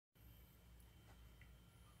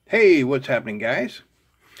Hey, what's happening, guys?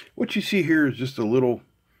 What you see here is just a little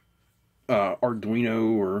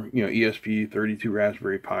Arduino or ESP32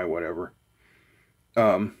 Raspberry Pi, whatever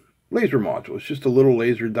laser module. It's just a little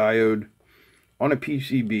laser diode on a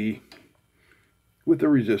PCB with a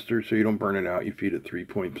resistor, so you don't burn it out. You feed it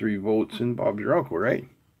 3.3 volts, and Bob's your uncle, right?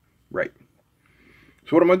 Right.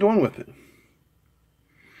 So what am I doing with it?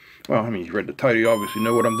 Well, I mean, you read the title, you obviously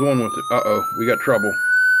know what I'm doing with it. Uh-oh, we got trouble.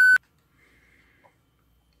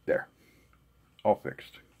 There. All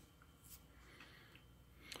fixed.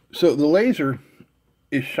 So the laser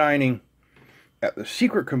is shining at the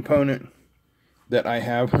secret component that I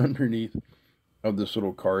have underneath of this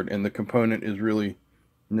little card, and the component is really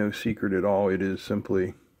no secret at all. It is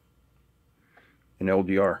simply an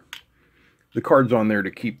LDR. The card's on there to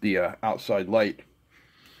keep the outside light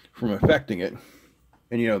from affecting it,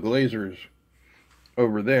 and the laser is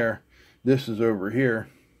over there, this is over here,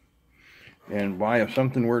 and why, if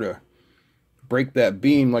something were to break that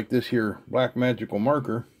beam like this here black magical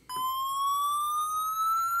marker,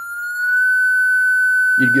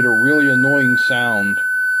 you'd get a really annoying sound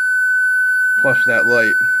plus that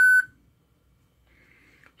light.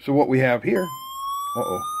 So what we have here,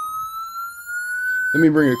 let me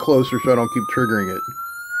bring it closer so I don't keep triggering it.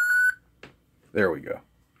 There we go.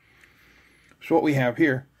 So what we have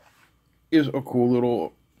here is a cool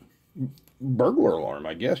little burglar alarm,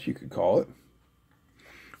 I guess you could call it.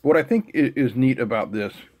 What I think is neat about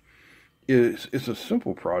this is it's a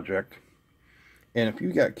simple project, and if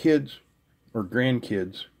you got kids or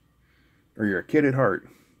grandkids, or you're a kid at heart,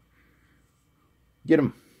 get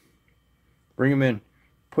them, bring them in,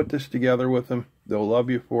 put this together with them. They'll love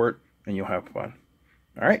you for it, and you'll have fun.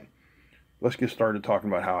 All right, let's get started talking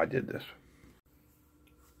about how I did this.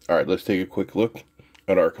 All right, let's take a quick look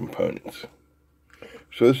at our components.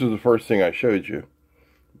 So this is the first thing I showed you.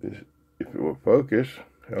 If it will focus,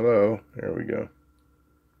 hello, there we go.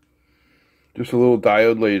 Just a little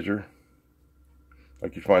diode laser,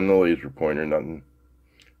 like you find in the laser pointer, nothing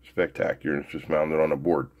spectacular. It's just mounted on a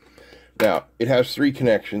board. Now, it has 3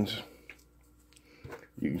 connections.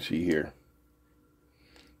 You can see here.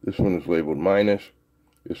 This one is labeled minus.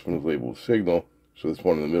 This one is labeled signal. So this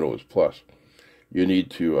one in the middle is plus. You need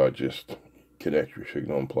to just connect your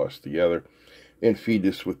signal and plus together and feed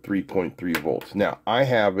this with 3.3 volts. Now, I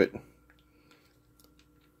have it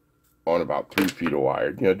on about 3 feet of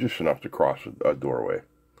wire, just enough to cross a doorway.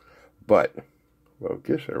 But,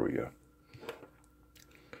 focus, there we go.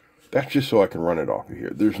 That's just so I can run it off of here.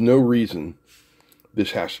 There's no reason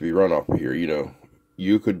this has to be run off of here.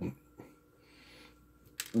 You could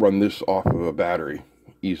run this off of a battery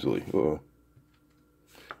easily.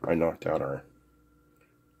 I knocked out our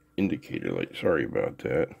indicator light. Sorry about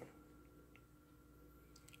that.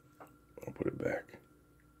 I'll put it back.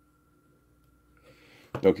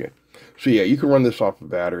 Okay. So yeah, you can run this off a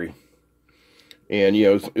battery. And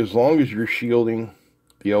as long as you're shielding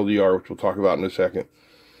the LDR, which we'll talk about in a second,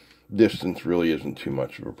 distance really isn't too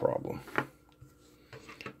much of a problem.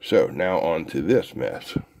 So now on to this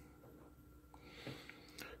mess.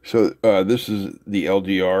 So this is the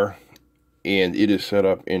LDR, and it is set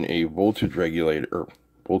up in a voltage regulator, or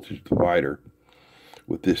voltage divider,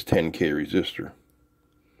 with this 10K resistor.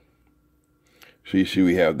 So you see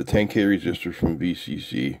we have the 10K resistor from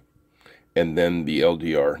VCC, and then the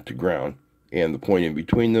LDR to ground, and the point in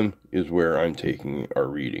between them is where I'm taking our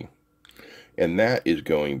reading. And that is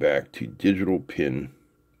going back to digital pin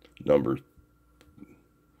number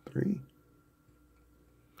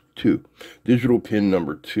 2. Digital pin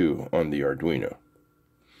number 2 on the Arduino.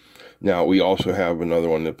 Now, we also have another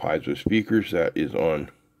one of the Piezo speakers that is on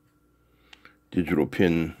digital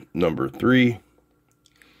pin number 3.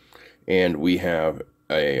 And we have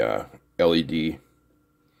a LED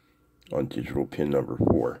on digital pin number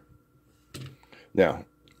 4. Now,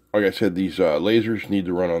 like I said, these lasers need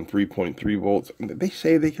to run on 3.3 volts. They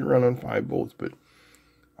say they can run on 5 volts, but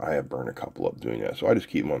I have burned a couple up doing that, so I just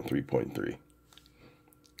keep them on 3.3.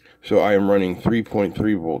 So I am running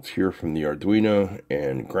 3.3 volts here from the Arduino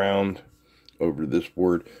and ground over this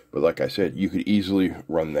board. But like I said, you could easily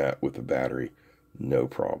run that with a battery, no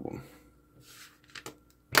problem.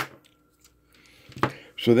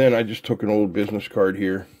 So then I just took an old business card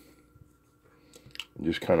here and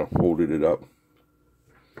just kind of folded it up.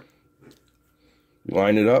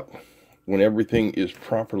 Line it up. When everything is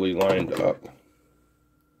properly lined up,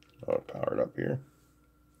 I'll power it up here.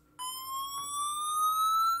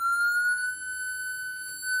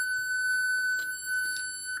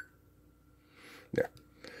 There.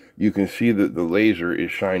 You can see that the laser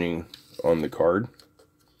is shining on the card,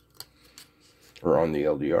 or on the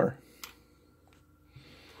LDR.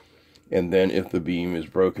 And then if the beam is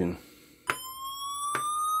broken,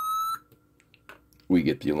 we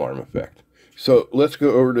get the alarm effect. So let's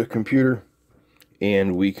go over to the computer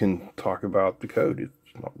and we can talk about the code.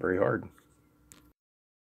 It's not very hard.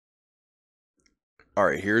 All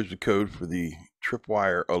right, here's the code for the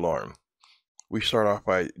Tripwire Alarm. We start off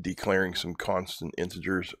by declaring some constant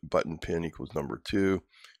integers. Button pin equals number 2,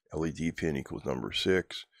 LED pin equals number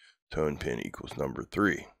 6, tone pin equals number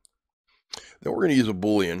 3. Then we're going to use a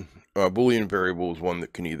Boolean. A Boolean variable is one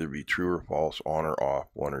that can either be true or false, on or off,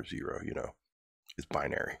 1 or 0, you know. It's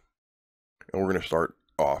binary. And we're going to start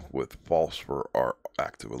off with false for our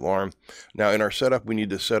active alarm. Now in our setup, we need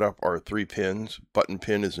to set up our 3 pins. Button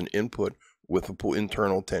pin is an input with an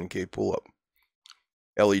internal 10K pull-up.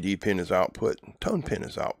 LED pin is output. Tone pin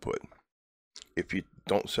is output. If you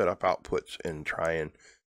don't set up outputs and try and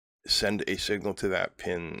send a signal to that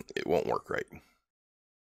pin, it won't work right.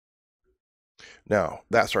 Now,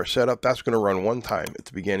 that's our setup. That's going to run one time at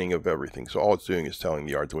the beginning of everything. So all it's doing is telling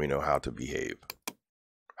the Arduino how to behave,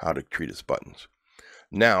 how to treat its buttons.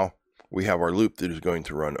 Now, we have our loop that is going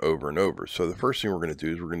to run over and over. So the first thing we're going to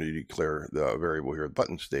do is we're going to declare the variable here,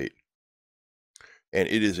 button state. And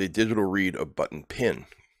it is a digital read of button pin.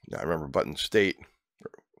 Now remember, button state,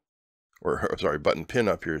 button pin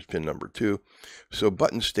up here is pin number 2. So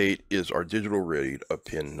button state is our digital read of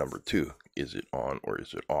pin number 2. Is it on or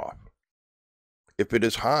is it off? If it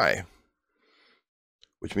is high,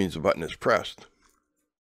 which means the button is pressed,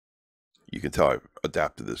 you can tell I've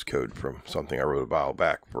adapted this code from something I wrote a while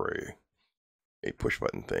back for a push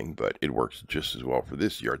button thing, but it works just as well for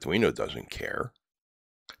this. The Arduino doesn't care.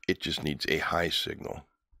 It just needs a high signal.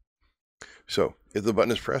 So if the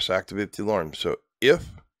button is pressed, activate the alarm. So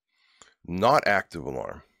if not active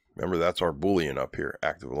alarm, remember that's our Boolean up here,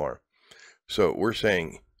 active alarm. So we're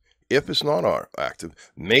saying if it's not active,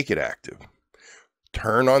 make it active.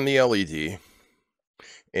 Turn on the LED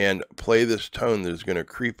and play this tone that is going to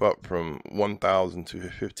creep up from 1000 to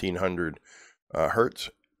 1500 hertz,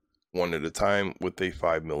 one at a time with a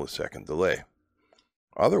 5 millisecond delay.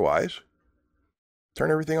 Otherwise,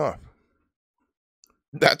 turn everything off.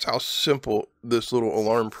 That's how simple this little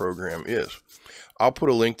alarm program is. I'll put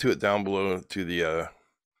a link to it down below to the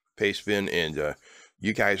paste bin, and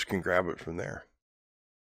you guys can grab it from there.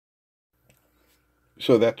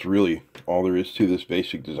 So that's really all there is to this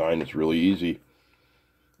basic design. It's really easy.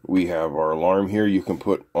 We have our alarm here. You can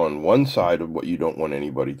put on one side of what you don't want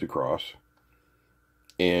anybody to cross.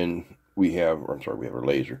 And we have our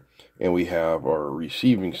laser. And we have our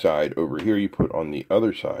receiving side over here. You put on the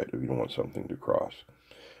other side if you don't want something to cross.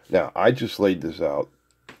 Now, I just laid this out,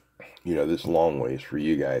 you know, this long ways for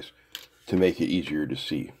you guys to make it easier to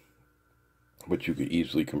see. But you could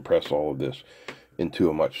easily compress all of this into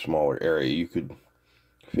a much smaller area. You could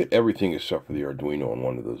fit everything except for the Arduino on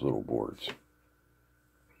one of those little boards.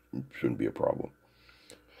 It shouldn't be a problem.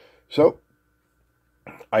 So,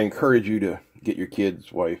 I encourage you to get your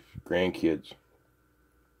kids, wife, grandkids,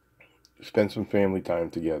 spend some family time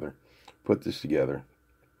together, put this together,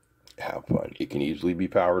 have fun. It can easily be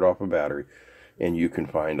powered off a battery, and you can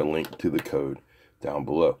find a link to the code down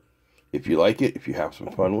below. If you like it, if you have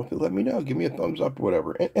some fun with it, let me know. Give me a thumbs up,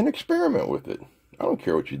 whatever, and experiment with it. I don't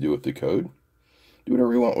care what you do with the code. Do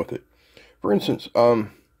whatever you want with it. For instance,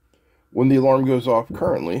 when the alarm goes off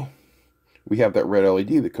currently, we have that red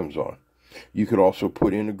LED that comes on. You could also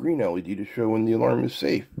put in a green LED to show when the alarm is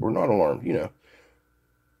safe or not alarmed, you know.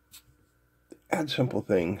 Add simple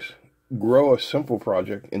things. Grow a simple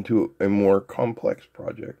project into a more complex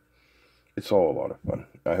project. It's all a lot of fun.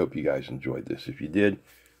 I hope you guys enjoyed this. If you did,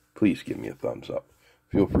 please give me a thumbs up.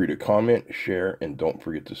 Feel free to comment, share, and don't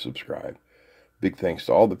forget to subscribe. Big thanks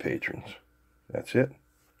to all the patrons. That's it.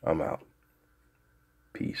 I'm out.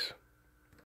 Peace.